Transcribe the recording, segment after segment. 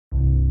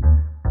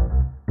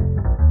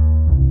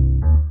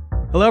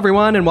Hello,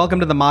 everyone, and welcome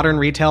to the Modern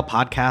Retail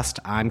Podcast.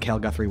 I'm Cale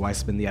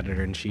Guthrie-Weissman, the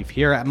editor-in-chief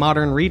here at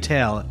Modern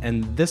Retail,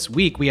 and this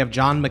week we have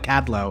John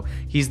Mocadlo.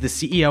 He's the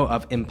CEO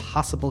of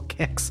Impossible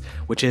Kicks,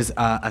 which is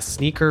a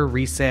sneaker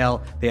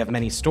resale. They have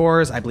many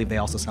stores. I believe they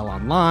also sell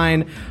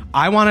online.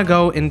 I want to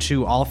go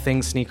into all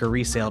things sneaker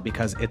resale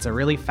because it's a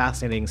really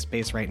fascinating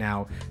space right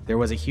now. There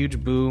was a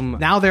huge boom.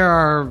 Now there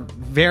are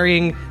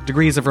varying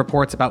degrees of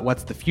reports about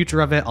what's the future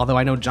of it, although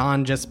I know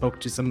John just spoke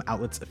to some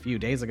outlets a few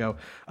days ago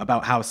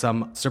about how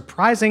some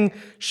surprising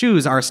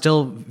shoes are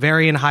still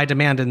very in high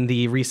demand in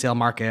the resale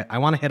market. I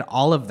want to hit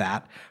all of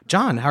that.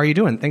 John, how are you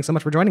doing? Thanks so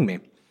much for joining me.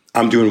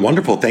 I'm doing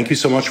wonderful. Thank you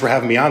so much for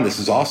having me on. This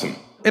is awesome.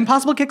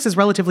 Impossible Kicks is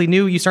relatively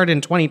new. You started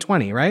in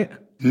 2020, right?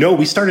 No,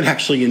 we started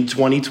actually in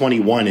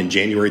 2021, in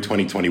January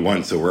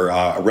 2021. So we're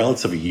a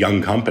relatively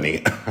young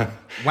company.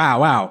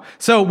 Wow.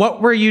 So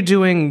what were you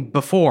doing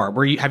before?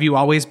 Have you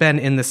always been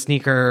in the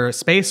sneaker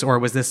space, or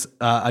was this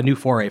a new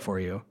foray for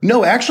you?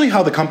 No, actually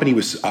how the company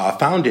was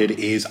founded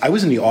is I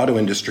was in the auto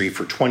industry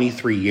for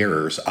 23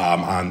 years.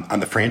 On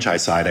the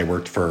franchise side, I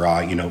worked for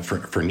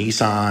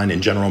Nissan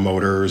and General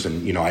Motors,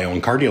 and, I own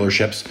car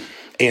dealerships.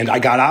 And I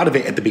got out of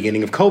it at the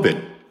beginning of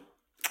COVID.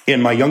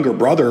 And my younger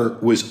brother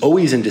was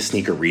always into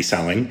sneaker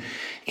reselling.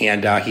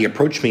 And he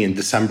approached me in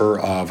December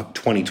of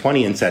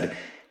 2020 and said,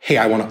 hey,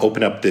 I want to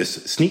open up this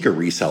sneaker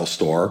resale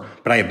store,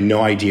 but I have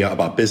no idea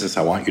about business.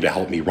 I want you to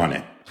help me run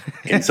it.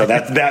 And so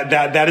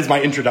that is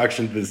my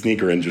introduction to the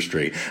sneaker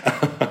industry.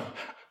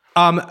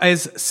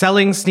 Is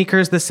selling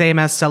sneakers the same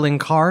as selling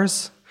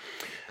cars?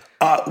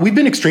 We've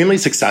been extremely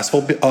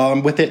successful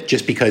with it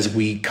just because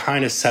we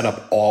kind of set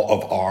up all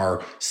of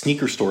our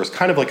sneaker stores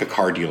kind of like a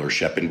car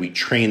dealership, and we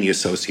train the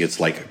associates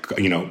like,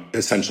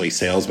 essentially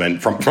salesmen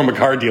from a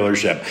car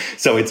dealership.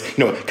 So it's,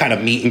 kind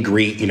of meet and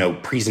greet,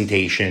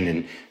 presentation,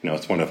 and,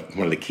 it's one of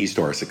the keys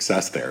to our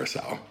success there.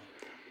 So.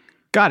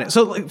 Got it.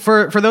 So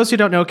for those who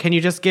don't know, can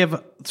you just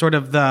give sort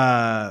of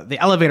the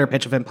elevator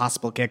pitch of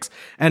Impossible Kicks?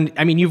 And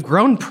I mean, you've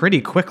grown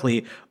pretty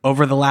quickly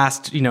over the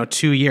last,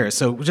 2 years.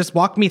 So just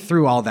walk me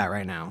through all that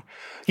right now.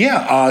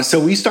 Yeah.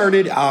 So we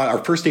started,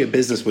 our first day of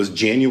business was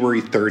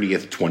January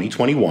 30th,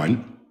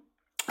 2021.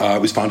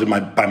 It was founded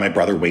by my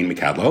brother, Wayne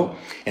Mocadlo,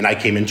 and I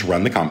came in to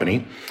run the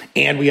company.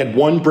 And we had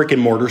one brick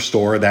and mortar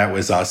store that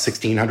was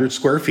 1,600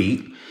 square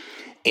feet.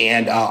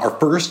 And our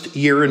first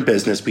year in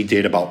business, we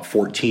did about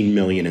 $14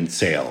 million in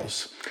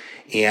sales.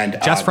 And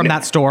just from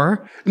that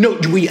store? No,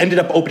 we ended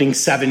up opening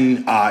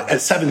seven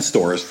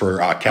stores for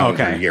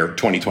calendar year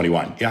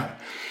 2021. Yeah.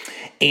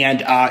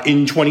 And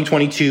in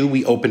 2022,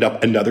 we opened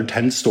up another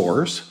 10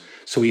 stores.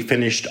 So we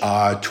finished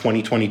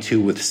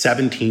 2022 with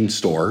 17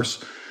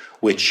 stores,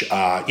 which,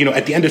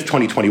 at the end of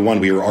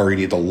 2021, we were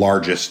already the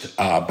largest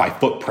by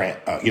footprint,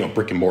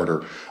 brick and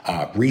mortar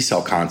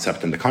resale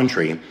concept in the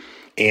country.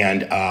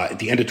 And at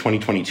the end of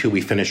 2022,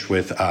 we finished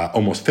with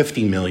almost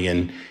 $50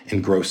 million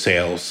in gross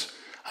sales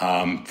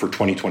for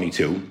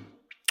 2022,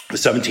 with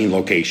 17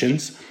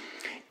 locations.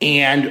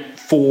 And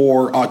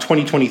for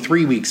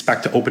 2023, we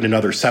expect to open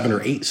another 7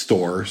 or 8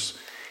 stores,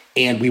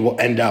 and we will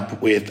end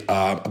up with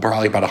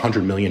probably about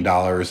 $100 million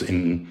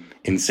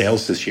in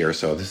sales this year.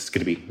 So this is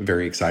going to be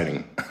very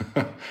exciting.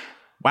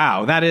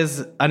 Wow, that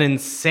is an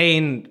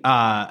insane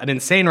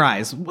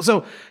rise.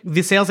 So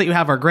the sales that you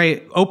have are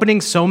great. Opening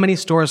so many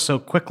stores so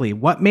quickly,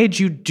 what made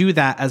you do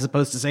that as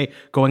opposed to, say,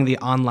 going the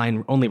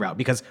online only route?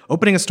 Because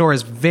opening a store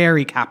is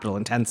very capital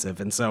intensive.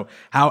 And so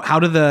how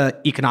do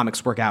the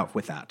economics work out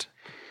with that?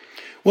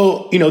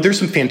 Well, there's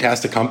some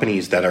fantastic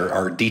companies that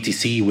are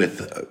DTC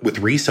with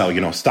resale.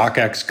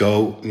 StockX,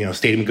 Go,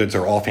 Stadium Goods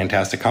are all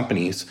fantastic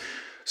companies.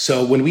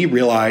 So when we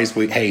realized,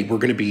 we're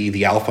going to be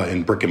the alpha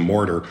in brick and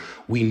mortar,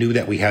 we knew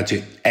that we had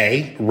to,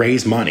 A,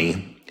 raise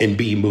money, and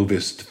B, move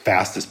as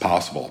fast as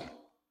possible.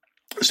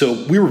 So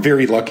we were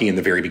very lucky in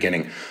the very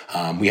beginning.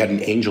 We had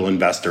an angel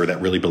investor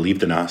that really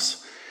believed in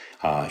us,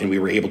 and we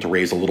were able to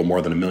raise a little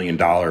more than $1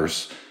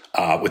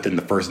 million within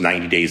the first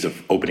 90 days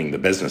of opening the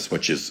business,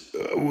 which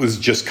was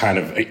just kind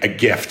of a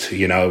gift.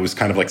 It was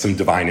kind of like some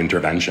divine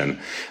intervention.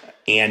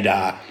 And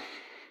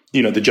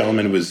the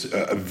gentleman was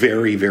a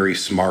very, very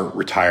smart,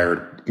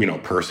 retired,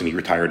 person. He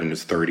retired in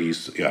his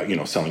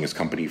 30s, selling his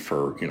company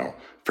for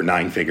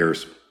 9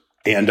 figures.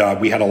 And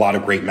we had a lot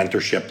of great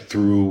mentorship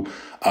through,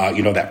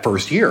 that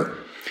first year.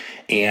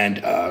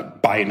 And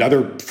by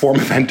another form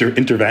of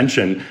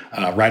intervention,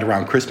 right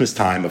around Christmas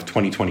time of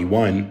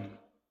 2021,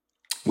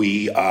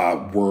 we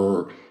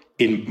were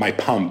in my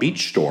Palm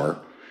Beach store,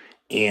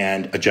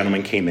 and a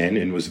gentleman came in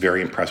and was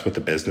very impressed with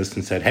the business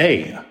and said,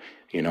 hey,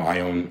 I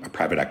own a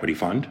private equity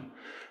fund.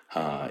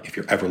 If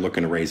you're ever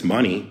looking to raise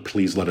money,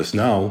 please let us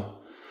know.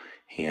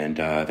 And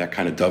that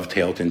kind of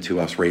dovetailed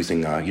into us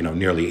raising,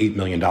 nearly $8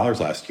 million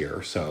last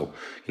year. So,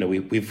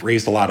 we've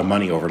raised a lot of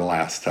money over the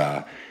last,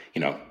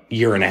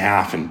 year and a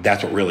half. And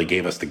that's what really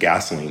gave us the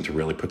gasoline to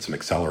really put some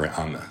accelerant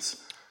on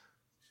this.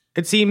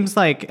 It seems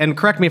like, and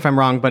correct me if I'm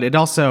wrong, but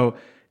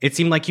it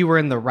seemed like you were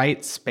in the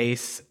right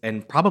space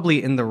and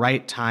probably in the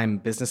right time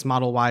business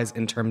model wise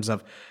in terms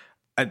of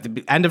at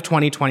the end of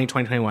 2020,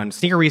 2021,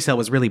 sneaker resale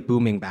was really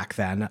booming back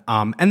then.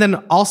 And then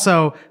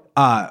also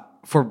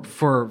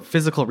for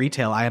physical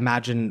retail, I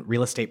imagine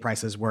real estate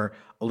prices were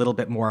a little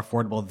bit more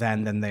affordable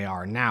then than they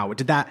are now.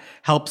 Did that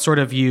help sort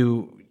of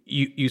you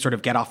sort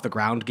of get off the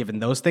ground given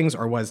those things,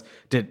 or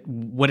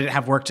would it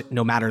have worked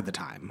no matter the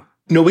time?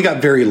 No, we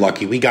got very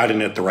lucky. We got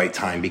in at the right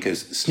time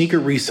because sneaker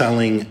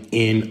reselling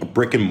in a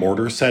brick and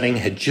mortar setting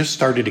had just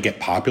started to get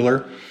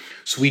popular.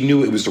 So we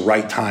knew it was the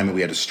right time and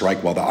we had to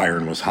strike while the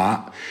iron was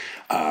hot.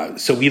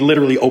 So we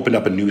literally opened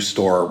up a new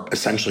store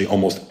essentially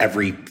almost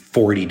every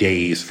 40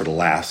 days for the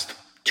last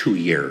 2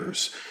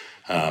 years.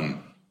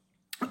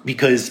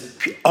 Because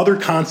other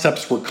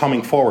concepts were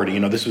coming forward.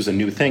 This was a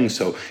new thing.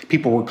 So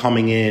people were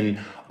coming in,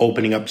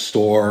 opening up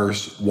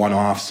stores,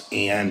 one-offs,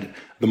 and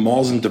the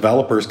malls and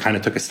developers kind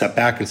of took a step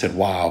back and said,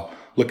 wow,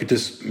 look at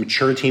this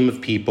mature team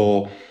of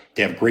people.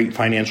 They have great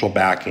financial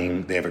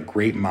backing. They have a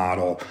great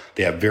model.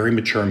 They have very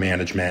mature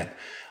management.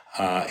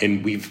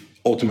 And we've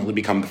ultimately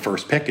become the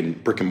first pick in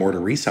brick and mortar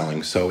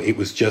reselling. So it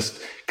was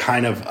just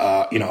kind of,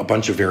 a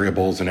bunch of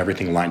variables and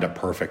everything lined up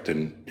perfect.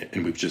 And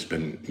we've just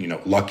been,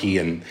 lucky,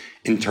 and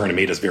in turn it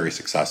made us very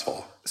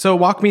successful. So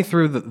walk me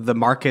through the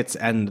markets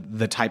and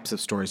the types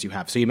of stores you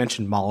have. So you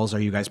mentioned malls.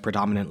 Are you guys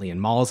predominantly in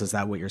malls? Is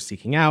that what you're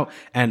seeking out?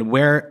 And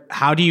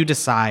how do you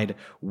decide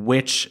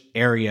which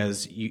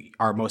areas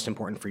are most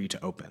important for you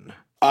to open?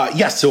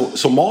 Yes.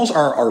 So malls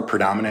are our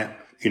predominant,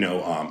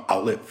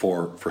 outlet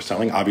for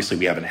selling. Obviously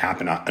we have an app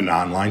and an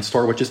online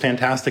store, which is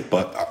fantastic,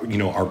 but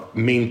our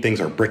main things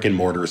are brick and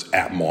mortars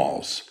at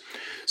malls.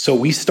 So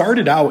we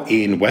started out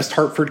in West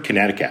Hartford,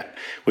 Connecticut,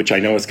 which I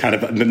know is kind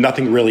of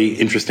nothing really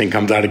interesting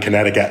comes out of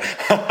Connecticut.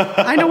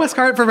 I know West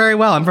Hartford very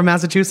well. I'm from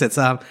Massachusetts.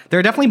 There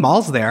are definitely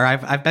malls there.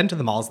 I've been to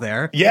the malls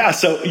there. Yeah.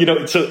 So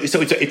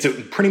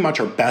it's pretty much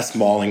our best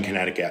mall in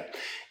Connecticut.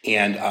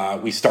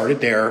 And we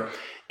started there.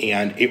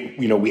 And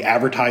we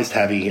advertised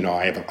heavy.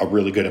 I have a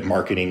really good at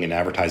marketing and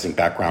advertising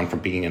background from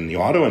being in the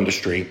auto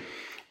industry.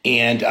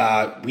 And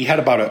we had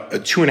about a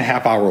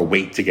 2.5 hour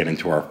wait to get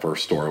into our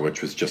first store,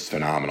 which was just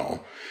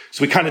phenomenal.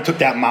 So we kind of took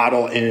that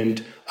model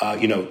and,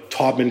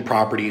 Taubman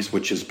Properties,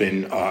 which has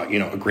been,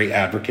 a great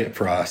advocate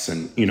for us.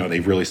 And,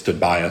 they've really stood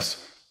by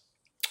us.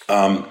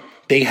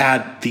 They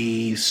had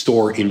the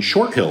store in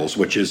Short Hills,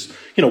 which is,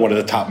 one of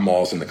the top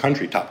malls in the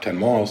country, top 10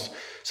 malls.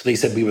 So they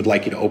said, we would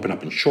like you to open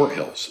up in Short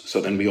Hills.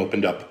 So then we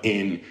opened up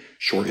in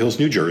Short Hills,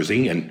 New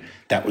Jersey, and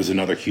that was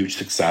another huge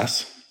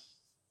success.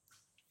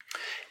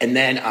 And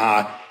then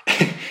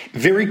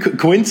very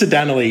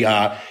coincidentally,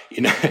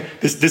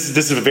 this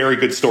is a very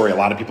good story. A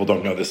lot of people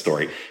don't know this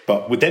story.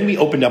 But then we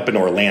opened up in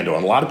Orlando.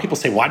 And a lot of people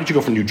say, why did you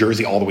go from New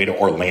Jersey all the way to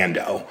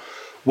Orlando?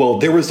 Well,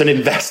 there was an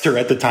investor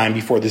at the time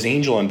before this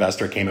angel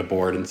investor came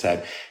aboard and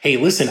said, hey,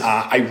 listen,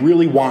 I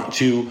really want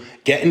to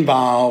get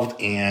involved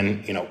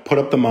and, put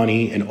up the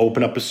money and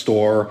open up a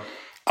store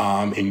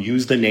and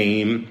use the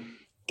name.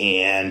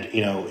 And,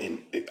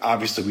 and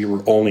obviously we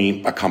were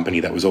only a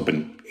company that was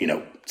open,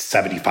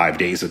 75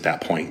 days at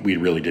that point. We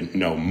really didn't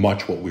know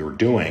much what we were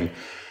doing.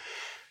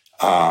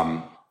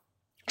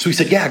 So we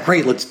said, yeah,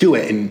 great, let's do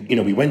it. And,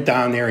 we went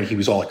down there and he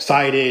was all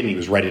excited and he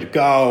was ready to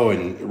go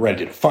and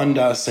ready to fund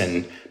us.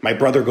 And my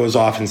brother goes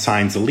off and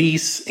signs a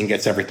lease and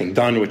gets everything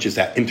done, which is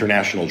at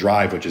International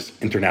Drive, which is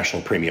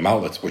International Premium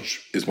Outlets,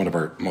 which is one of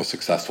our most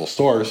successful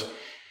stores.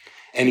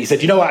 And he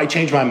said, I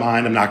changed my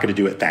mind. I'm not going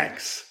to do it.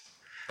 Thanks.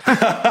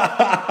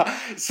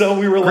 So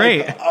we were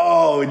like,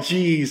 oh,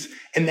 geez.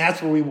 And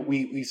that's where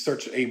we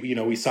searched,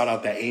 we sought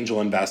out that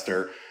angel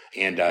investor.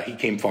 And he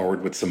came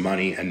forward with some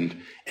money,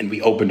 and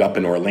we opened up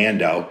in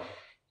Orlando.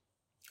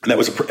 And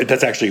was a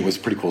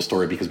pretty cool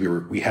story because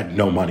we had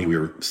no money. We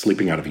were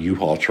sleeping out of a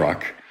U-Haul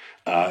truck.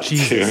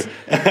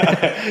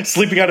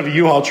 Sleeping out of a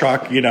U-Haul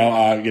truck,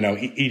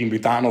 eating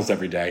McDonald's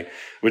every day,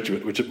 which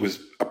was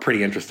a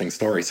pretty interesting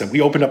story. So we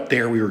opened up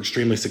there. We were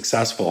extremely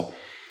successful,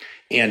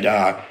 and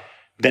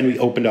then we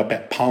opened up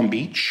at Palm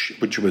Beach,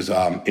 which was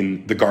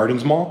in the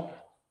Gardens Mall,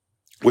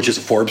 which is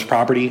a Forbes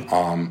property.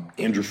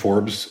 Andrew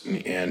Forbes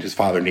and his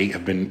father, Nate,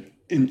 have been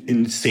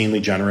insanely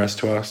generous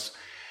to us.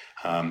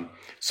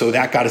 So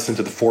that got us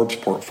into the Forbes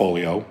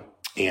portfolio,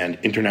 and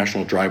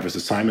International Drive was the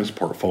Simon's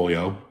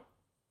portfolio.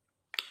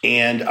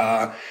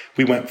 And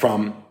we went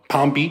from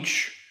Palm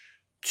Beach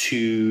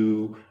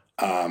to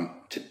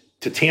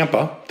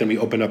Tampa. Then we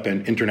opened up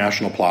an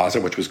International Plaza,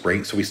 which was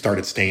great. So we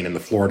started staying in the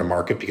Florida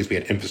market because we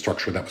had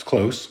infrastructure that was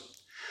close.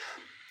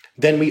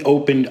 Then we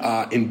opened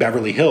in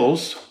Beverly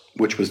Hills,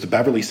 which was the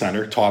Beverly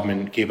Center.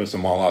 Taubman gave us a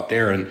mall out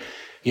there. And,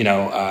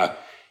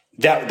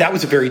 that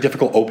was a very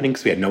difficult opening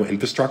because we had no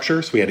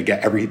infrastructure. So we had to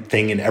get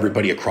everything and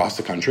everybody across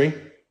the country.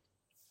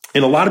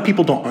 And a lot of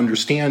people don't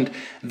understand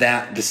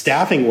that the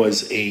staffing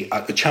was a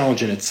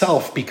challenge in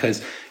itself,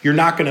 because you're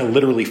not going to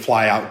literally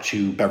fly out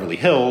to Beverly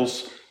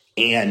Hills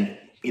and,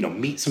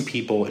 meet some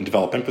people and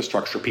develop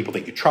infrastructure, people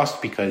that you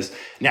trust, because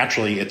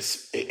naturally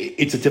it's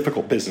a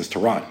difficult business to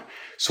run.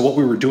 So what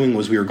we were doing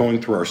was we were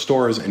going through our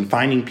stores and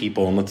finding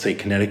people in, let's say,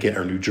 Connecticut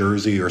or New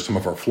Jersey or some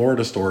of our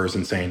Florida stores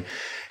and saying,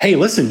 hey,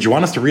 listen, do you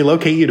want us to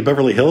relocate you to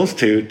Beverly Hills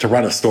to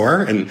run a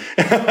store? And,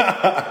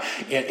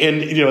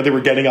 and they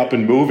were getting up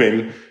and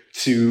moving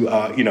to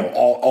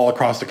all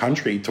across the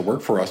country to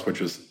work for us,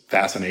 which was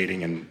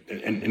fascinating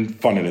and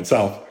fun in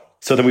itself.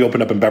 So then we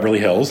opened up in Beverly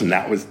Hills, and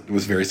that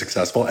was very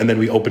successful. And then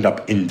we opened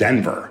up in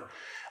Denver.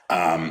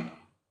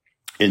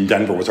 In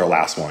Denver was our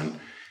last one.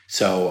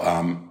 So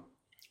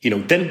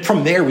then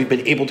from there we've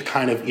been able to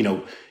kind of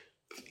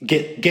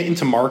get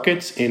into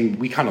markets, and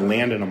we kind of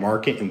land in a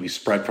market and we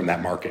spread from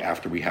that market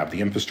after we have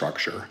the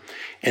infrastructure.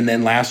 And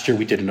then last year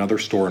we did another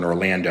store in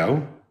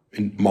Orlando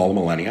in Mall of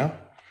Millennia.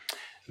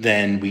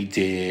 Then we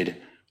did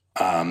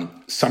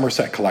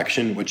Somerset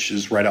Collection, which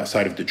is right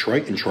outside of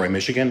Detroit in Troy,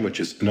 Michigan, which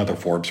is another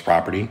Forbes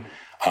property.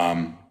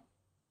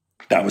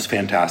 That was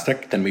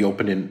fantastic. Then we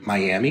opened in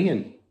Miami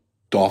in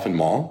Dolphin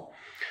Mall.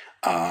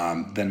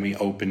 Then we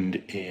opened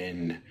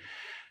in,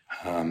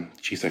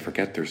 I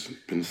forget, there's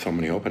been so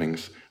many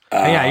openings.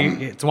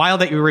 It's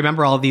wild that you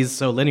remember all of these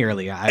so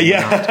linearly. I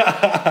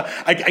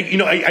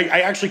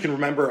actually can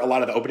remember a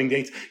lot of the opening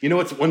dates.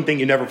 What's one thing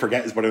you never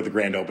forget is what are the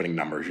grand opening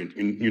numbers.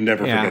 You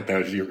never forget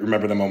those. You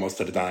remember them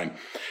almost at a time.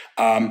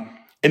 And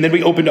then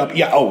we opened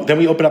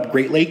up,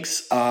 Great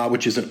Lakes,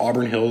 which is in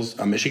Auburn Hills,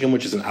 Michigan,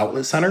 which is an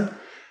outlet center.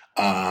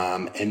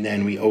 And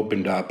then we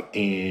opened up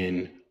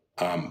in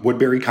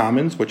Woodbury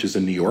Commons, which is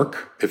in New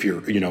York. If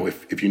you know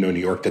New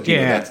York,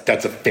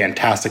 that's a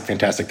fantastic.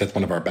 That's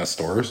one of our best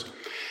stores.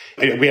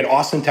 We had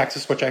Austin,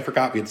 Texas, which I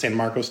forgot. We had San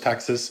Marcos,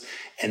 Texas.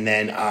 And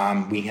then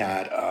we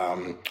had,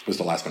 what was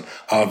the last one?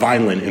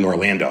 Vineland in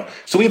Orlando.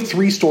 So we have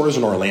 3 stores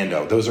in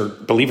Orlando. Those are,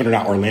 believe it or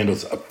not,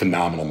 Orlando's a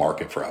phenomenal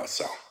market for us.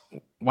 So.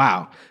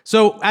 Wow.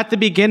 So at the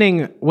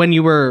beginning, when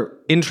you were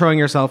introing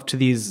yourself to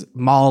these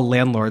mall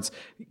landlords,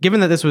 given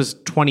that this was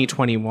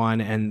 2021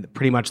 and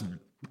pretty much,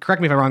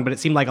 correct me if I'm wrong, but it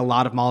seemed like a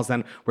lot of malls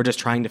then were just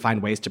trying to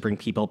find ways to bring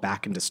people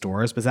back into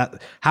stores. Was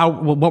that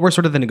what were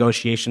sort of the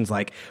negotiations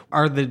like?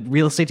 Are the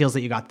real estate deals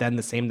that you got then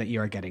the same that you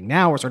are getting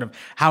now? Or sort of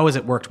how has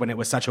it worked when it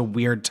was such a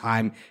weird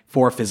time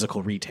for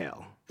physical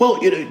retail? Well,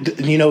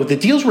 the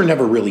deals were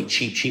never really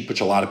cheap,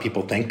 which a lot of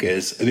people think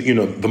is,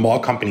 the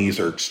mall companies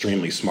are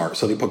extremely smart.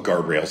 So they put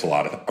guardrails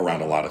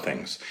around a lot of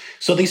things.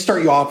 So they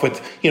start you off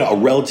with, a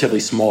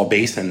relatively small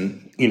base,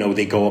 and,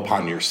 they go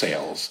upon your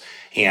sales.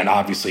 And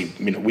obviously,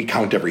 we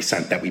count every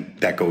cent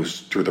that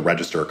goes through the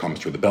register or comes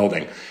through the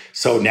building.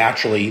 So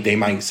naturally, they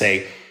might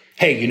say,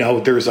 hey,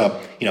 there's a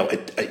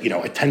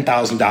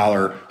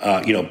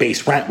 $10,000,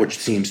 base rent, which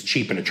seems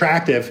cheap and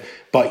attractive.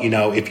 But,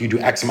 if you do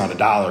X amount of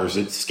dollars,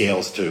 it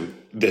scales to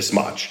this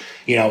much,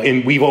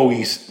 and we've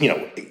always,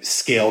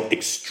 scaled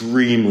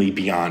extremely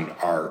beyond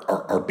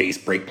our base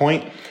break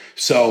point.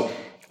 So,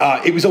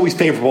 it was always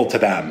favorable to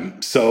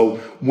them.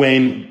 So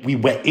when we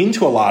went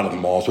into a lot of the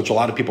malls, which a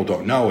lot of people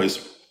don't know,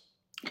 is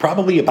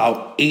probably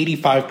about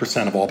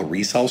 85% of all the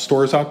resale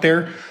stores out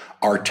there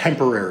are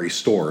temporary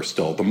stores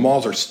still. The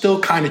malls are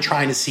still kind of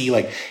trying to see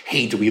like,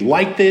 hey, do we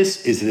like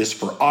this? Is this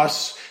for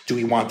us? Do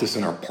we want this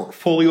in our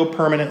portfolio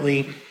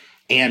permanently?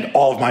 And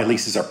all of my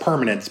leases are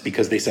permanents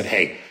because they said,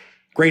 hey,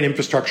 great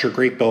infrastructure,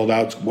 great build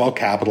outs, well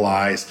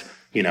capitalized,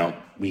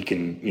 we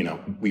can,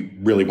 we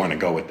really want to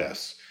go with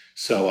this.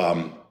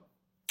 So,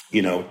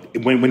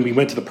 when we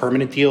went to the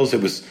permanent deals,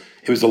 it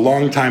was a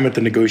long time at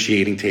the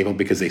negotiating table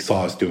because they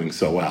saw us doing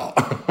so well.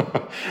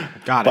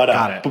 Got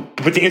it.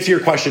 But to answer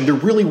your question, there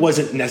really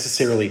wasn't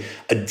necessarily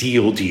a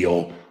deal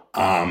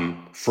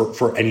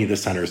for any of the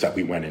centers that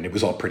we went in. It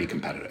was all pretty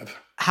competitive.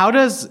 How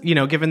does,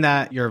 given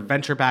that you're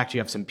venture backed, you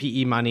have some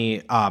PE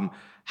money,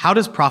 how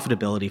does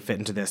profitability fit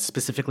into this,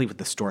 specifically with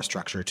the store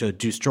structure?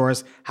 Do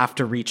stores have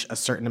to reach a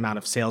certain amount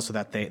of sales so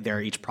that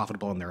they're each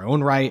profitable in their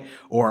own right?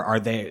 Or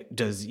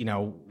does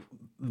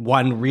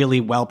one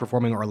really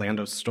well-performing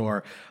Orlando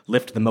store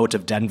lift the moat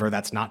of Denver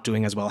that's not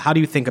doing as well? How do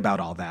you think about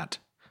all that?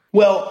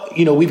 Well,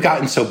 we've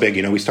gotten so big,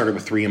 we started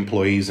with 3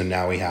 employees and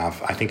now we have,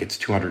 I think it's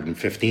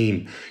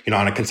 215,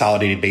 on a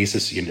consolidated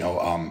basis,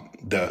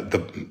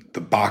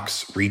 the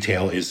box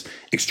retail is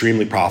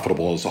extremely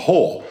profitable as a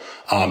whole.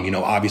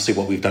 Obviously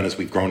what we've done is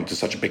we've grown into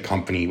such a big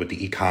company with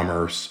the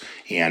e-commerce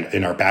and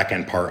in our back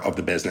end part of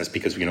the business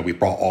because, we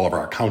brought all of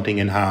our accounting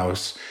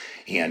in-house.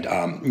 And,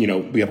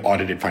 we have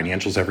audited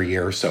financials every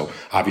year. So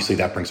obviously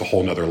that brings a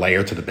whole nother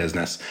layer to the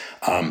business.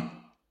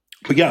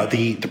 But yeah,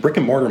 the brick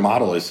and mortar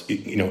model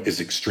is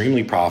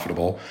extremely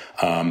profitable.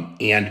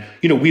 And,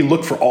 we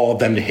look for all of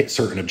them to hit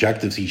certain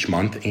objectives each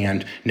month.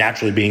 And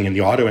naturally being in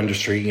the auto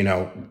industry,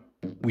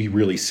 we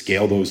really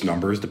scale those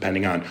numbers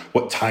depending on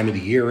what time of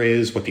the year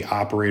is, what the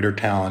operator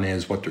talent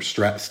is, what their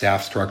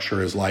staff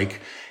structure is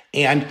like.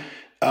 And,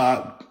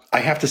 I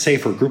have to say,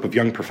 for a group of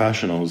young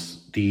professionals,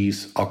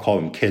 I'll call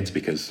them kids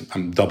because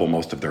I'm double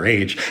most of their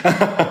age.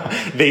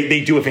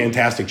 They do a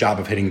fantastic job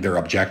of hitting their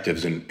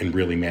objectives and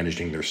really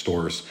managing their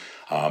stores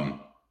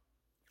on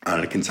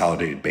a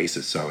consolidated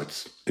basis. So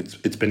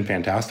it's been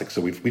fantastic.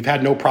 So we've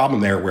had no problem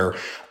there where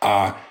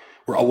a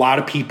lot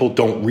of people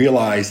don't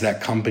realize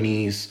that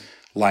companies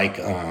like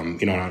I'm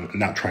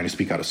not trying to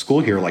speak out of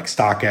school here, like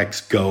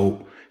StockX,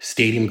 Go,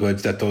 Stadium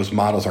Goods, that those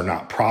models are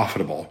not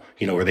profitable,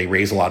 where they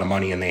raise a lot of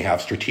money and they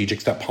have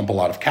strategics that pump a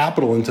lot of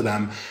capital into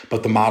them,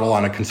 but the model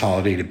on a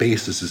consolidated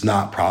basis is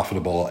not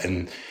profitable.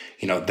 And,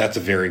 that's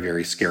a very,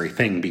 very scary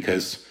thing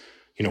because,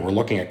 we're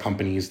looking at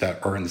companies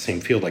that are in the same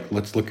field. Like,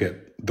 let's look at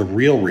the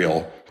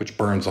Real, which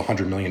burns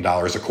 $100 million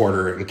a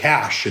quarter in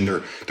cash. And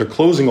they're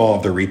closing all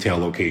of their retail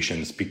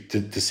locations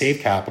to save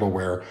capital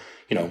where,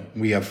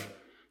 we have,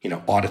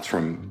 audits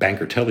from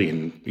Banker Tilly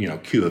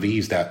and, Q of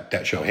E's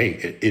that show,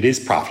 hey, it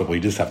is profitable.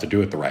 You just have to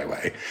do it the right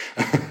way.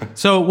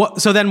 So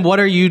then what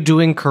are you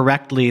doing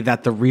correctly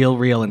that the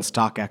Real and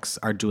StockX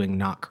are doing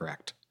not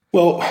correct?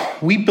 Well,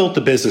 we built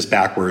the business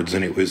backwards,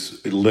 and it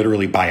was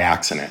literally by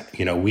accident.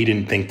 We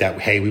didn't think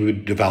that, hey, we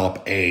would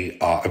develop a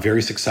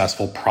very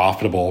successful,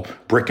 profitable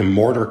brick and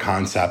mortar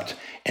concept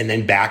and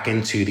then back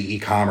into the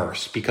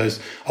e-commerce.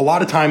 Because a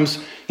lot of times,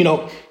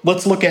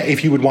 let's look at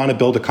if you would want to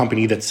build a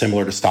company that's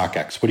similar to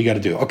StockX. What do you got to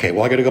do? Okay,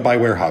 well, I got to go buy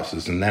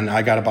warehouses, and then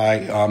I got to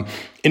buy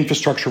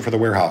infrastructure for the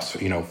warehouse,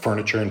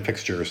 furniture and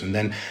fixtures. And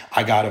then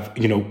I got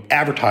to,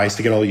 advertise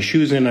to get all these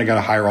shoes in, and I got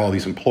to hire all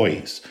these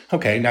employees.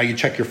 Okay, now you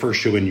check your first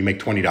shoe and you make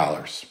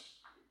 $20.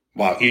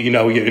 Wow,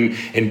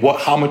 and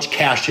how much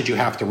cash did you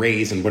have to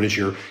raise, and what is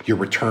your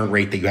return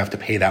rate that you have to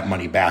pay that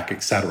money back,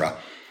 et cetera?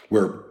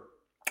 Where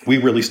we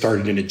really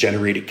started in a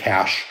generated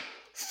cash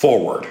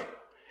forward.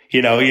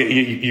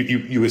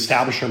 You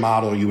establish your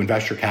model, you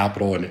invest your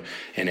capital, and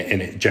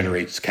it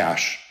generates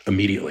cash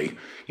immediately.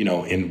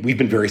 And we've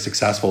been very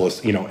successful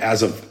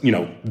as of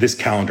this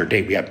calendar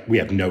date, we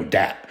have no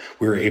debt.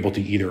 We were able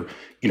to either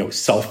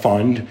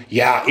self-fund,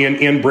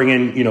 and bring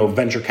in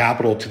venture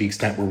capital to the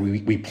extent where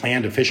we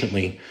planned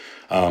efficiently.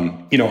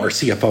 Our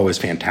CFO is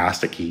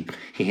fantastic. He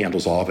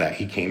handles all of that.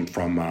 He came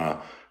from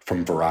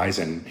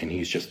Verizon, and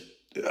he's just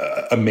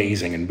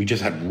amazing. And we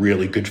just had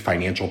really good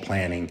financial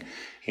planning,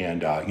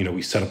 and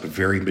we set up a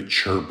very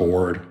mature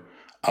board,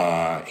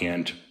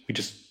 and we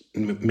just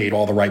made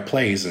all the right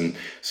plays. And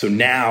so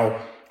now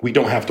we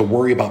don't have to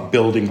worry about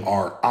building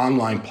our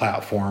online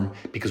platform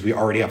because we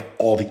already have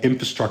all the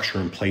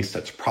infrastructure in place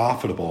that's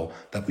profitable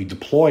that we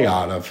deploy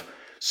out of.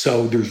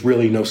 So there's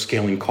really no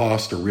scaling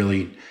cost or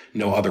really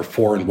no other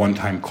foreign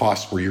one-time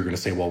costs where you're going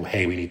to say, well,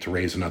 hey, we need to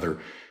raise another,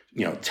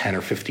 $10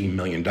 or $15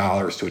 million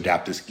to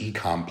adapt this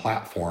e-com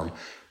platform.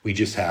 We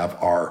just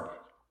have our,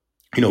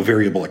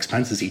 variable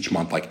expenses each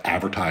month, like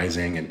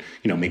advertising and,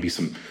 maybe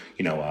some,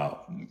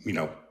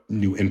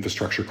 new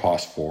infrastructure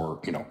costs for,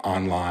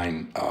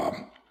 online,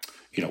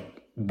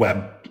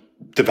 web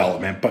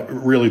development, but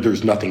really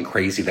there's nothing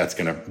crazy that's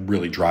going to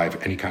really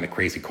drive any kind of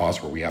crazy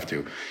cost where we have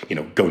to,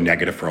 go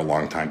negative for a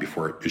long time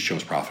before it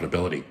shows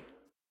profitability.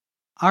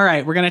 All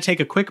right, we're going to take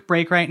a quick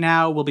break right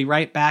now. We'll be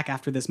right back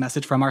after this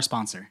message from our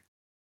sponsor.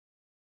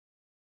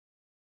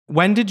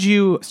 When did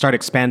you start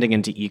expanding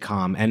into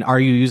e-com, and are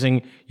you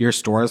using your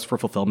stores for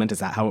fulfillment? Is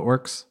that how it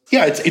works?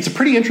 Yeah, it's a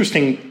pretty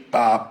interesting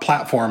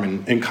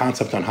platform and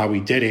concept on how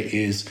we did it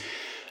is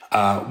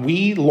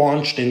we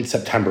launched in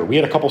September. We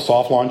had a couple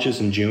soft launches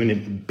in June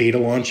and beta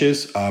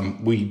launches.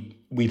 We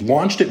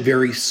launched it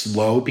very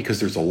slow because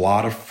there's a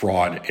lot of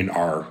fraud in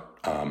our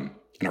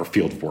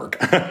field of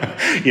work,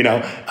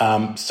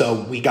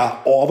 So we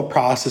got all the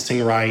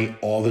processing right,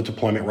 all the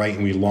deployment right,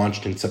 and we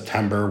launched in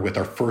September with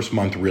our first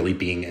month really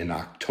being in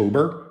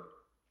October.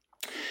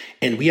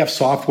 And we have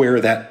software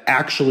that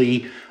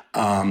actually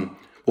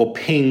will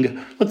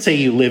ping. Let's say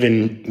you live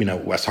in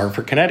West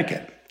Hartford,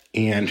 Connecticut,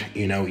 and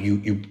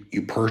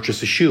you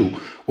purchase a shoe.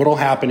 What'll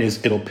happen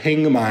is it'll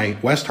ping my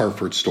West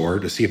Hartford store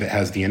to see if it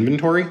has the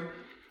inventory.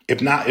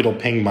 If not, it'll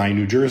ping my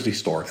New Jersey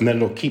store, and then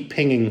it'll keep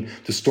pinging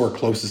the store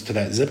closest to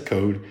that zip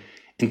code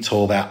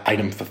until that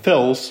item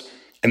fulfills,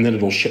 and then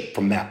it'll ship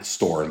from that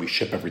store, and we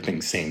ship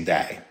everything same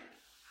day.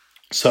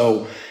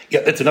 So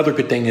yeah, that's another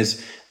good thing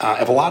is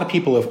if a lot of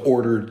people have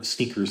ordered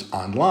sneakers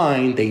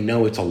online, they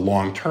know it's a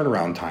long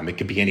turnaround time. It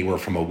could be anywhere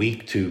from a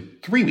week to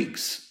 3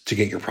 weeks to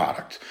get your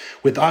product.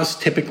 With us,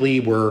 typically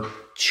we're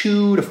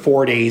 2 to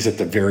 4 days at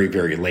the very,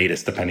 very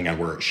latest, depending on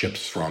where it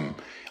ships from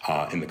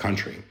in the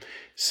country.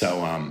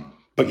 So,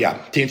 but yeah,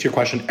 to answer your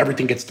question,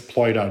 everything gets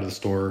deployed out of the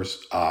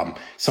stores.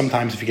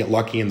 Sometimes if you get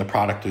lucky and the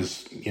product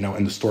is,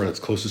 in the store that's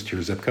closest to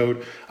your zip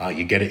code,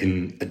 you get it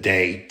in a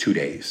day, 2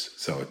 days.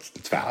 So it's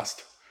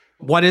fast.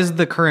 What is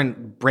the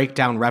current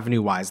breakdown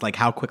revenue-wise? Like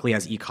how quickly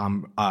has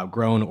e-com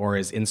grown, or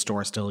is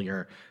in-store still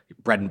your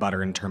bread and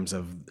butter in terms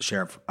of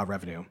share of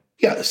revenue?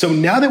 Yeah. So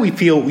now that we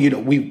feel,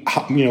 we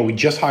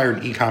just hired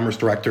an e-commerce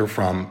director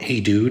from Hey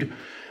Dude.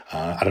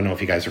 I don't know if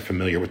you guys are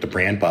familiar with the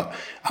brand, but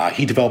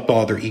he developed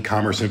all their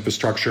e-commerce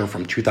infrastructure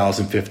from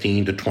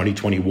 2015 to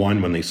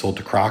 2021 when they sold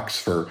to Crocs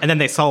for... And then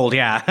they sold,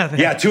 yeah.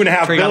 Yeah,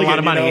 $2.5 billion. A lot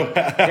of money.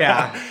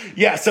 Yeah.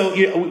 Yeah, so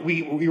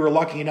we were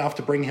lucky enough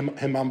to bring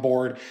him on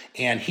board,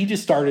 and he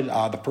just started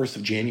the 1st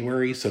of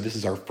January, so this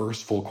is our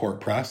first full court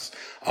press.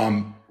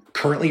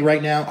 Currently,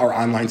 right now, our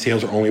online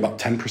sales are only about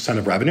 10%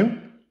 of revenue.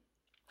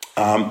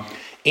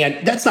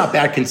 And that's not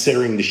bad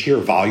considering the sheer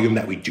volume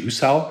that we do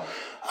sell.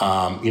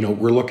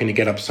 We're looking to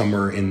get up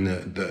somewhere in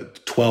the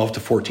 $12 to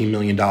 $14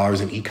 million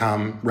in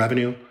e-com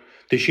revenue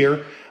this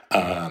year.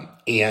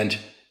 And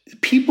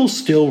people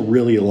still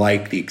really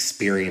like the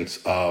experience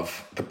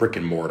of the brick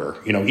and mortar,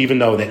 even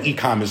though the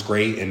e-com is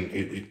great and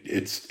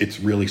it's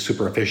really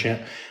super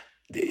efficient.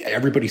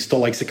 everybody still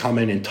likes to come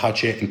in and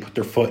touch it and put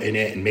their foot in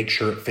it and make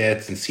sure it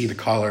fits and see the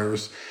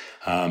colors.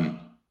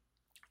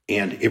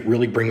 And it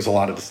really brings a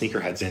lot of the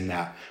sneakerheads in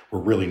that we're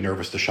really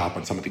nervous to shop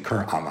on some of the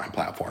current online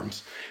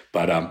platforms.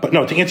 But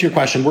no, to answer your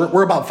question,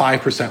 we're about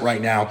 5%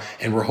 right now,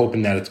 and we're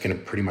hoping that it's going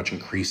to pretty much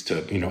increase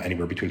to,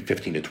 anywhere between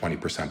 15 to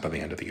 20% by the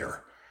end of the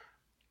year.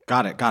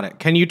 Got it.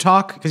 Can you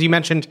talk, because you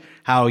mentioned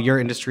how your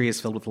industry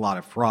is filled with a lot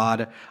of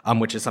fraud,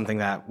 which is something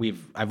that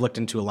I've looked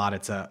into a lot.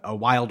 It's a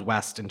wild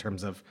west in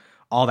terms of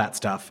all that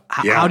stuff.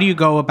 How do you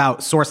go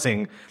about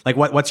sourcing? Like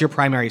what's your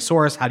primary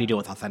source? How do you deal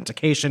with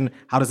authentication?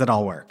 How does it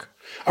all work?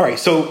 All right,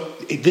 so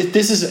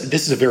this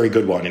is a very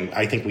good one, and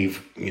I think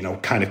we've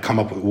kind of come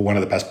up with one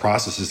of the best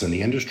processes in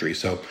the industry.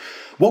 So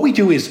what we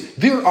do is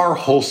there are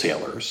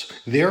wholesalers.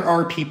 There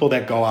are people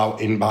that go out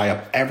and buy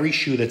up every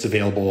shoe that's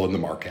available in the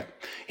market,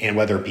 and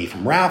whether it be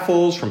from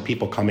raffles, from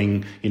people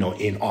coming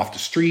in off the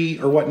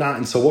street or whatnot.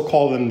 And so we'll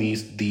call them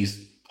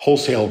these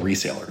wholesale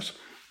resellers,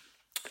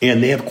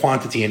 and they have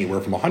quantity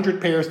anywhere from 100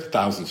 pairs to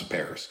thousands of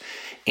pairs.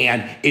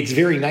 And it's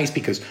very nice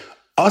because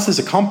us as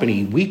a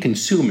company, we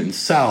consume and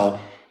sell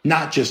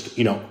not just,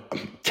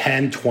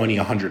 10, 20,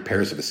 100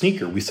 pairs of a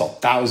sneaker. We sell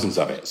thousands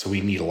of it. So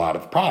we need a lot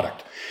of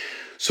product.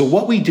 So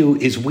what we do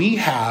is we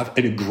have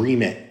an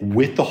agreement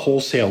with the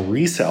wholesale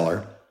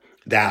reseller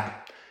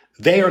that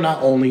they are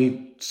not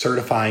only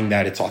certifying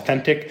that it's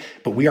authentic,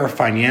 but we are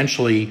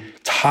financially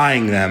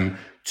tying them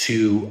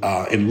to,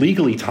 and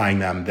legally tying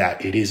them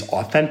that it is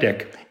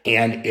authentic.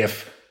 And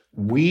if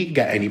we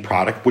get any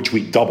product, which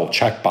we double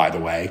check, by the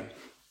way,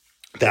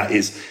 that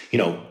is,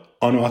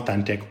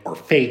 unauthentic or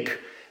fake,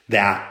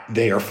 that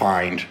they are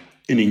fined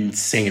an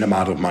insane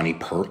amount of money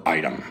per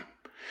item.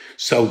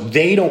 So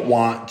they don't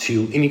want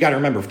to, and you got to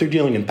remember, if they're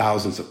dealing in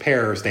thousands of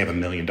pairs, they have $1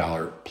 million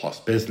plus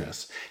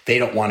business. They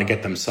don't want to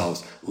get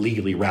themselves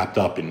legally wrapped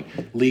up in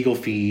legal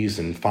fees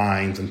and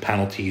fines and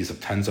penalties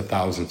of tens of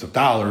thousands of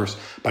dollars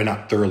by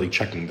not thoroughly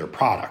checking their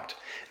product.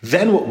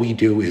 Then what we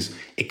do is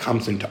it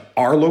comes into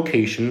our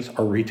locations,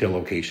 our retail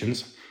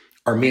locations,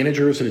 our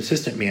managers and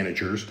assistant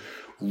managers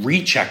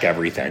recheck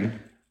everything.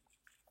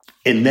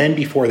 And then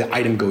before the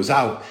item goes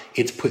out,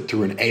 it's put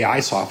through an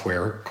AI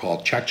software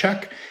called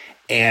Check,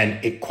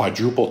 and it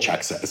quadruple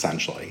checks it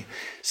essentially.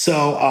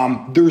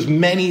 So there's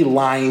many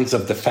lines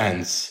of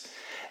defense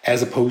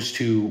as opposed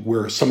to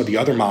where some of the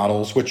other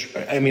models, which,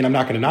 I'm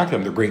not going to knock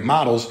them, they're great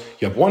models.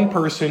 You have one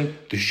person,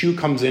 the shoe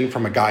comes in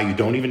from a guy you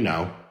don't even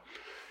know,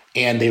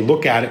 and they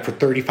look at it for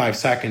 35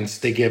 seconds.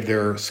 They give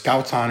their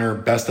Scout's Honor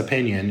best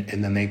opinion,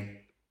 and then they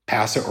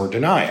pass it or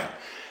deny it.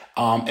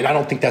 And I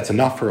don't think that's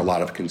enough for a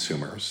lot of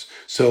consumers.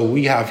 So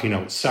we have,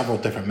 several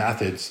different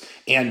methods.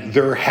 And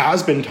there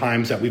has been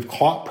times that we've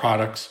caught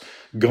products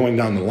going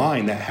down the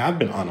line that have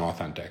been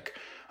unauthentic.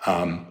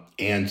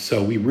 And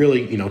so we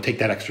really, take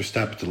that extra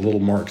step. It's a little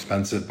more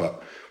expensive,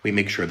 but we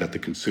make sure that the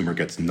consumer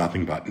gets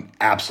nothing but an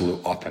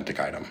absolute authentic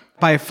item.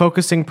 By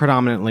focusing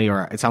predominantly,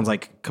 or it sounds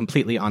like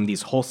completely, on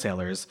these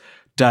wholesalers,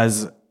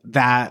 does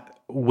that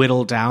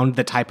whittle down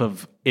the type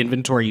of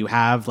inventory you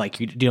have? Like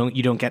you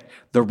don't get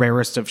the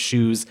rarest of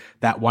shoes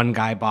that one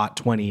guy bought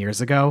 20 years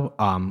ago.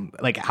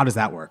 How does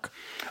that work?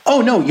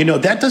 Oh, no,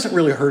 that doesn't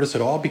really hurt us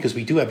at all because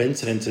we do have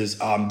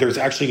incidences. There's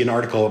actually an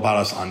article about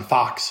us on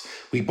Fox.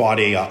 We bought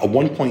a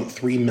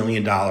 $1.3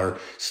 million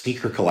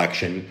sneaker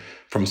collection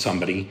from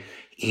somebody.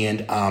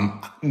 And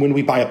when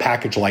we buy a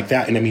package like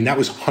that, and that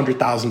was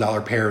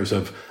 $100,000 pairs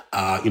of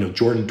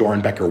Jordan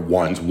Dornbecker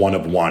ones, one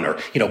of one, or,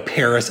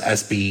 Paris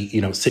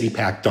SB, City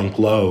Pack Dunk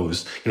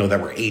Lows,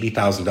 that were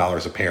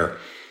 $80,000 a pair.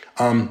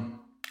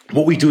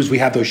 What we do is we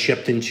have those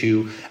shipped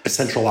into a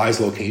centralized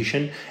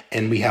location,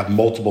 and we have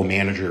multiple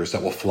managers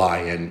that will fly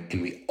in,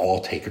 and we all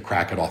take a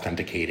crack at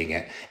authenticating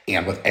it,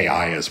 and with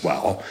AI as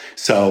well.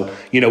 So,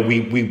 we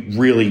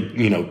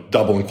really,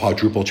 double and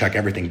quadruple check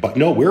everything. But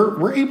no,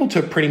 we're able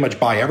to pretty much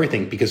buy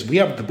everything because we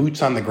have the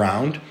boots on the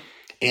ground.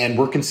 And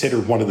we're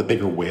considered one of the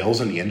bigger whales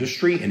in the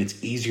industry, and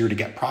it's easier to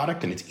get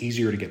product and it's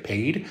easier to get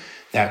paid,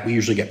 that we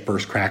usually get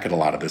first crack at a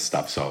lot of this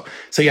stuff. So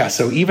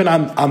even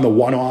on the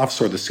one-offs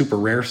or the super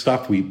rare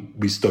stuff, we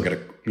still get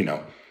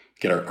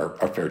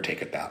our fair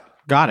take at that.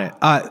 Got it.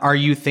 Are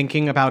you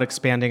thinking about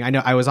expanding? I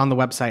know I was on the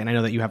website and I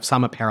know that you have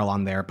some apparel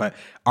on there, but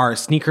are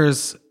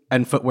sneakers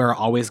and footwear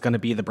always going to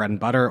be the bread and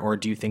butter, or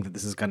do you think that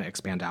this is going to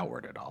expand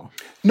outward at all?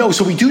 No,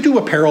 so we do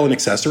apparel and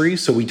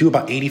accessories. So we do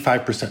about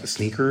 85%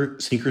 sneaker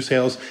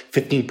sales,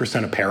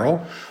 15%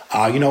 apparel.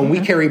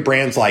 We carry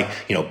brands like,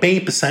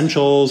 Bape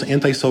Essentials,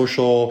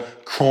 Antisocial,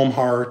 Chrome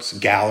Hearts,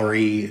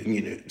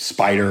 Gallery,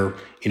 Spider,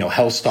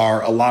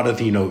 Hellstar, a lot of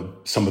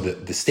some of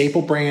the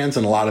staple brands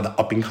and a lot of the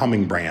up and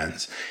coming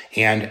brands.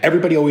 And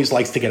everybody always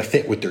likes to get a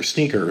fit with their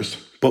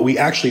sneakers, but we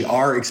actually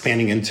are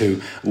expanding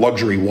into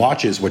luxury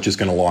watches, which is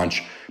going to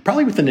launch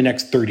probably within the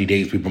next 30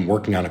 days. We've been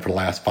working on it for the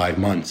last 5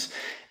 months.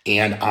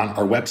 And on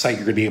our website,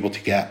 you're going to be able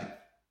to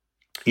get,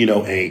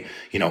 a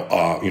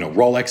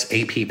Rolex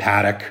AP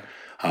Patek,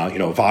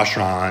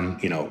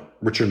 Vacheron,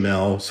 Richard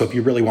Mille. So if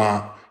you really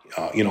want,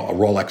 a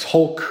Rolex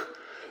Hulk,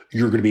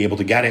 you're going to be able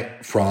to get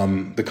it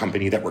from the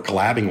company that we're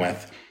collabing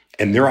with.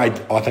 And their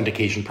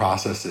authentication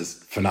process is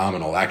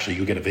phenomenal. Actually,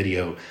 you get a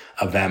video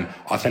of them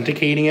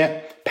authenticating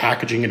it,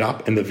 packaging it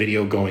up, and the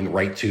video going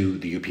right to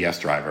the UPS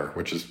driver,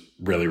 which is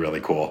really,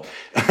 really cool.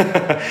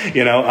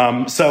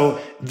 So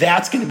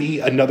that's going to be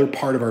another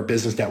part of our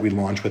business that we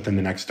launch within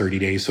the next 30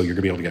 days. So you're going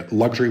to be able to get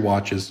luxury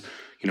watches,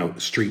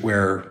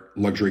 streetwear,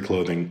 luxury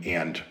clothing,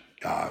 and,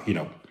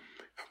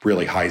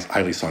 really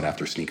highly sought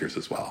after sneakers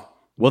as well.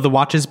 Will the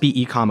watches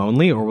be e-com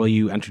only, or will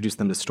you introduce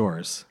them to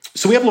stores?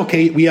 So we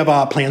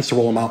have plans to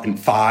roll them out in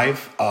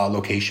 5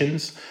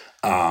 locations.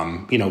 2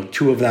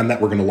 of them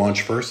that we're going to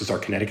launch first is our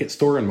Connecticut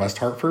store in West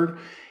Hartford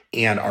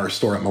and our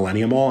store at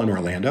Millennium Mall in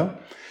Orlando.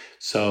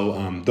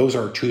 So those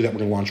are 2 that we're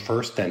going to launch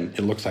first. Then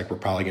it looks like we're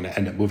probably going to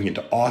end up moving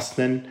into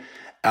Austin,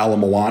 Ala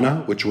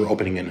Moana, which we're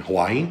opening in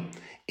Hawaii,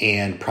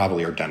 and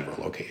probably our Denver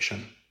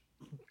location.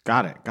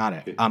 Got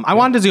it. I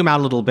wanted to zoom out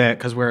a little bit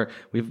because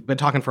we've been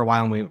talking for a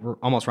while and we're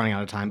almost running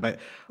out of time. But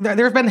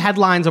there have been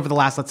headlines over the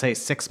last, let's say,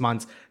 6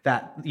 months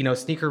that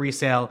sneaker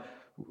resale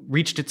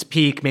reached its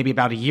peak maybe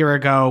about a year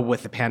ago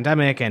with the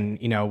pandemic and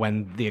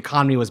when the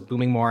economy was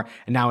booming more,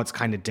 and now it's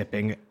kind of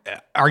dipping.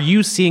 Are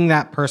you seeing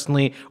that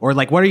personally, or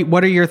like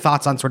what are your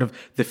thoughts on sort of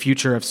the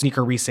future of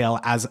sneaker resale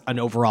as an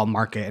overall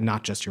market and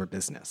not just your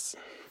business?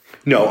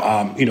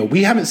 No,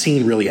 we haven't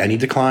seen really any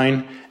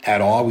decline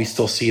at all. We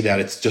still see that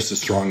it's just as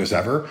strong as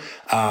ever.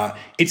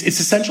 It's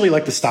essentially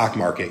like the stock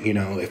market.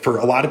 For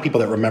a lot of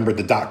people that remember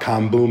the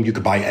 .com boom, you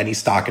could buy any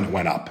stock and it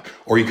went up.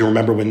 Or you can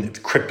remember when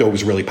crypto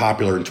was really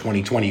popular in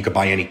 2020, you could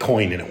buy any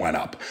coin and it went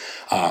up.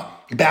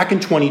 Back in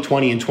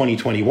 2020 and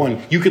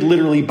 2021, you could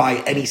literally buy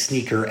any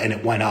sneaker and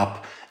it went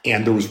up,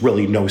 and there was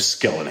really no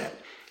skill in it.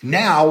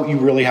 Now you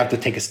really have to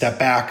take a step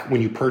back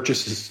when you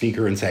purchase a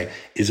sneaker and say,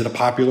 is it a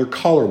popular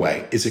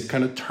colorway? Is it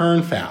going to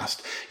turn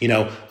fast?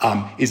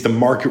 Is the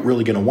market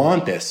really going to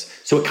want this?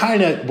 So it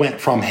kind of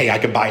went from, hey, I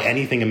could buy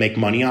anything and make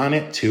money on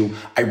it, to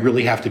I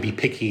really have to be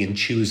picky and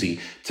choosy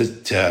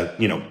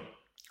to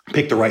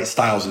pick the right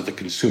styles that the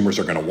consumers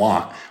are going to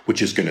want,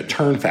 which is going to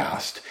turn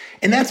fast.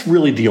 And that's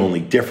really the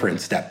only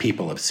difference that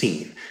people have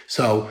seen.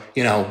 So,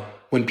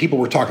 when people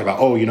were talking about,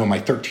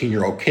 my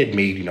 13-year-old kid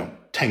made,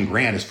 10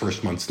 grand his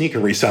first month sneaker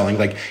reselling.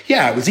 Like,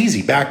 yeah, it was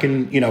easy back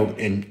in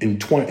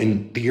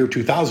the year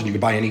 2000, you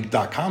could buy any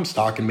 .com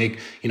stock and make,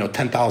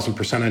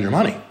 10,000% on your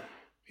money,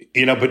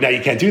 but now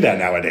you can't do that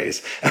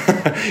nowadays.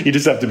 You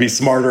just have to be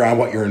smarter on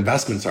what your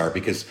investments are,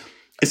 because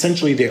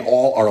essentially they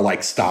all are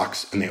like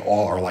stocks and they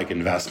all are like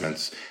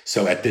investments.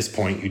 So at this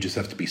point, you just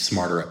have to be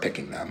smarter at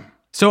picking them.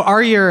 So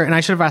and I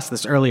should have asked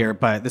this earlier,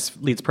 but this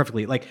leads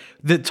perfectly. Like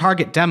the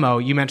Target demo,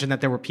 you mentioned that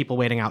there were people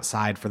waiting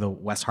outside for the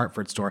West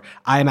Hartford store.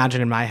 I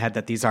imagine in my head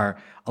that there are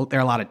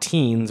a lot of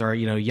teens or,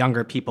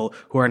 younger people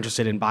who are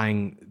interested in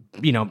buying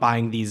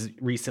these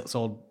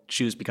resold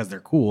shoes because they're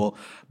cool.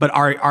 But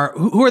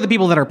who are the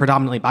people that are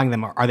predominantly buying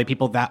them? Are they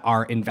people that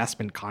are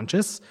investment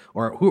conscious,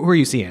 or who are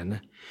you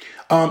seeing?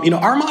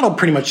 Our model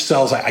pretty much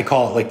sells, I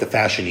call it like the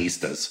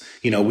fashionistas.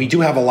 We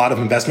do have a lot of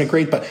investment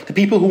grade, but the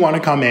people who want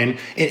to come in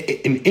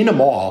a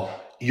mall,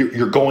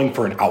 you're going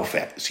for an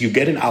outfit. So you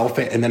get an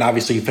outfit, and then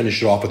obviously you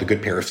finish it off with a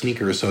good pair of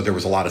sneakers. So there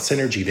was a lot of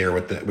synergy there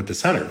with the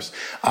centers.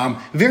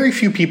 Very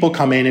few people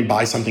come in and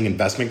buy something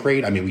investment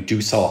grade. I mean, we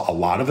do sell a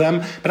lot of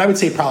them, but I would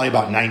say probably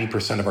about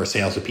 90% of our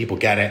sales of people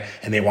get it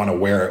and they want to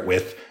wear it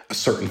with a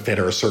certain fit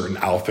or a certain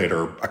outfit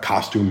or a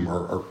costume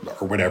or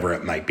whatever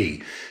it might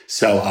be.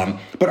 So,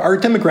 but our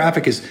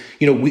demographic is,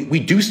 we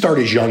do start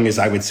as young as,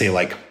 I would say,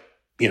 like,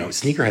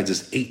 sneakerheads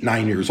is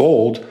 8-9 years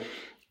old.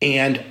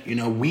 And,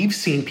 we've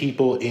seen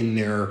people in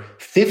their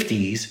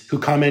 50s who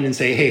come in and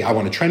say, hey, I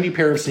want a trendy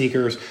pair of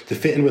sneakers to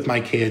fit in with my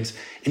kids.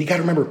 And you got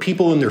to remember,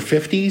 people in their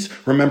 50s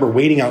remember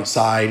waiting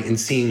outside and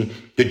seeing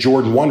the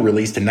Jordan 1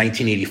 released in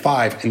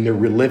 1985, and they're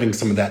reliving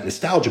some of that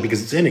nostalgia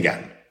because it's in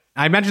again.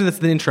 I mentioned this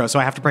in the intro, so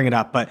I have to bring it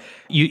up. But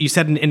you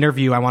said in an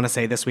interview, I want to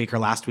say this week or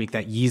last week,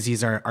 that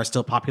Yeezys are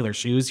still popular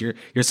shoes. You're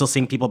still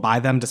seeing people buy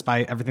them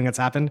despite everything that's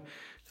happened.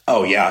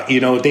 Oh yeah,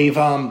 they've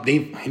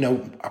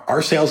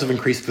our sales have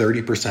increased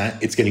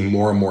 30%. It's getting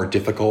more and more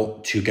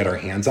difficult to get our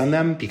hands on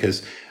them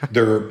because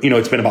they're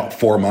it's been about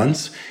 4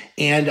 months,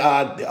 and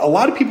a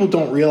lot of people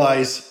don't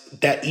realize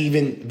that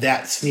even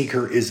that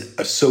sneaker is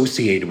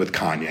associated with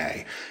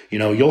Kanye.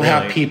 You'll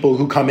have people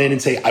who come in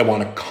and say, I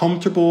want a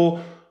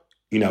comfortable,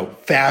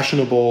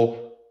 fashionable,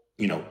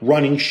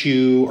 running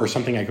shoe or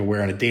something I can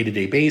wear on a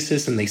day-to-day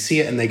basis. And they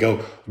see it and they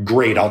go,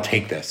 great, I'll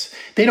take this.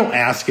 They don't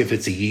ask if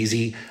it's a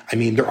Yeezy. I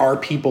mean, there are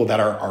people that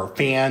are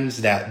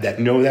fans that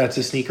know that it's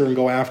a sneaker and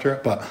go after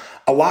it. But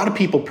a lot of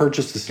people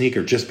purchase the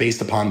sneaker just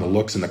based upon the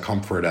looks and the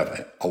comfort of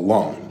it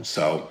alone.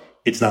 So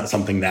it's not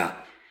something that,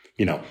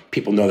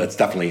 people know that's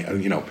definitely,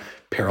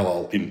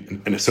 parallel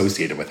and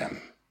associated with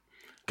them.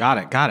 Got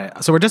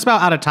it. So we're just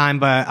about out of time,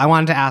 but I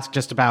wanted to ask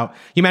just about,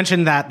 you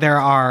mentioned that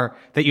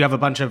that you have a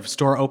bunch of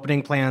store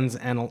opening plans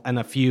and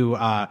a few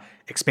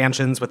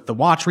expansions with the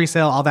watch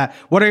resale, all that.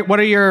 What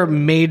are your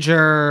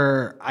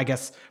major, I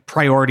guess,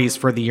 priorities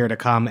for the year to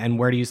come, and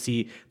where do you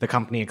see the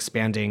company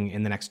expanding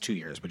in the next 2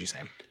 years, would you say?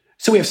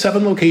 So we have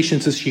 7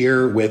 locations this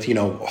year with,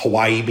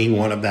 Hawaii being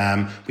one of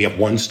them. We have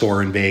 1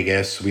 store in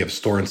Vegas. We have a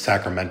store in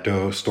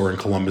Sacramento, a store in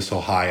Columbus,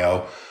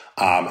 Ohio,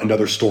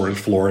 another store in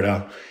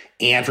Florida.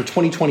 And for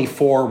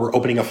 2024, we're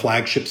opening a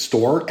flagship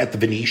store at the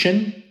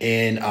Venetian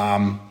in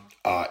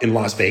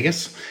Las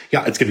Vegas.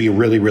 Yeah, it's going to be a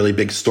really, really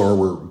big store.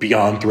 We're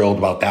beyond thrilled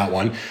about that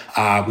one.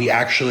 We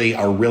actually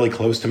are really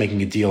close to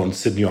making a deal in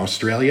Sydney,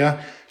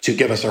 Australia to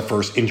give us our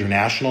first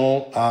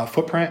international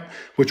footprint,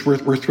 which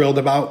we're thrilled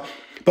about.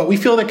 But we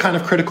feel that kind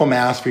of critical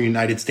mass for the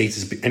United States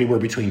is anywhere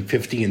between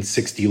 50 and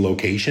 60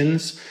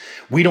 locations.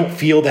 We don't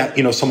feel that,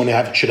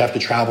 someone should have to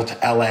travel to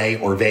LA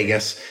or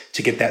Vegas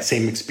to get that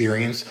same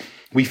experience.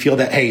 We feel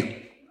that, hey,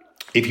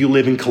 if you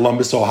live in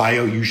Columbus,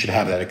 Ohio, you should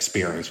have that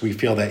experience. We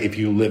feel that if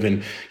you live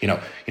in,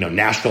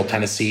 Nashville,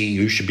 Tennessee,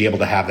 you should be able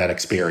to have that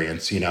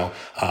experience.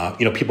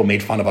 People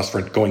made fun of us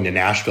for going to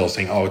Nashville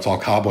saying, oh, it's all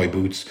cowboy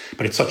boots,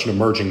 but it's such an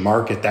emerging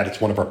market that it's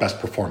one of our best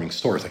performing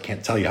stores. I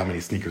can't tell you how many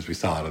sneakers we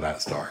sell out of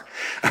that store.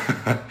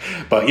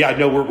 But yeah,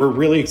 no, we're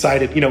really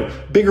excited.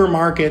 Bigger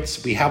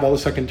markets, we have all the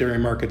secondary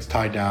markets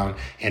tied down,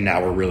 and now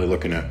we're really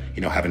looking to,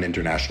 have an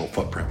international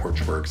footprint,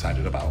 which we're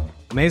excited about.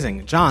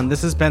 Amazing. John,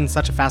 this has been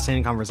such a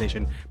fascinating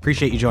conversation.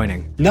 Appreciate you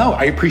joining. No,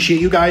 I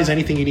appreciate you guys.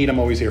 Anything you need, I'm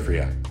always here for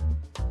you.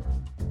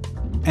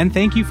 And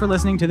thank you for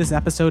listening to this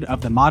episode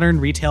of the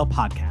Modern Retail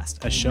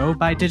Podcast, a show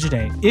by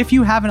Digiday. If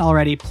you haven't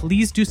already,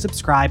 please do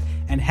subscribe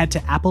and head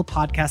to Apple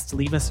Podcasts to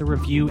leave us a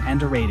review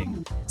and a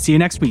rating. See you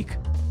next week.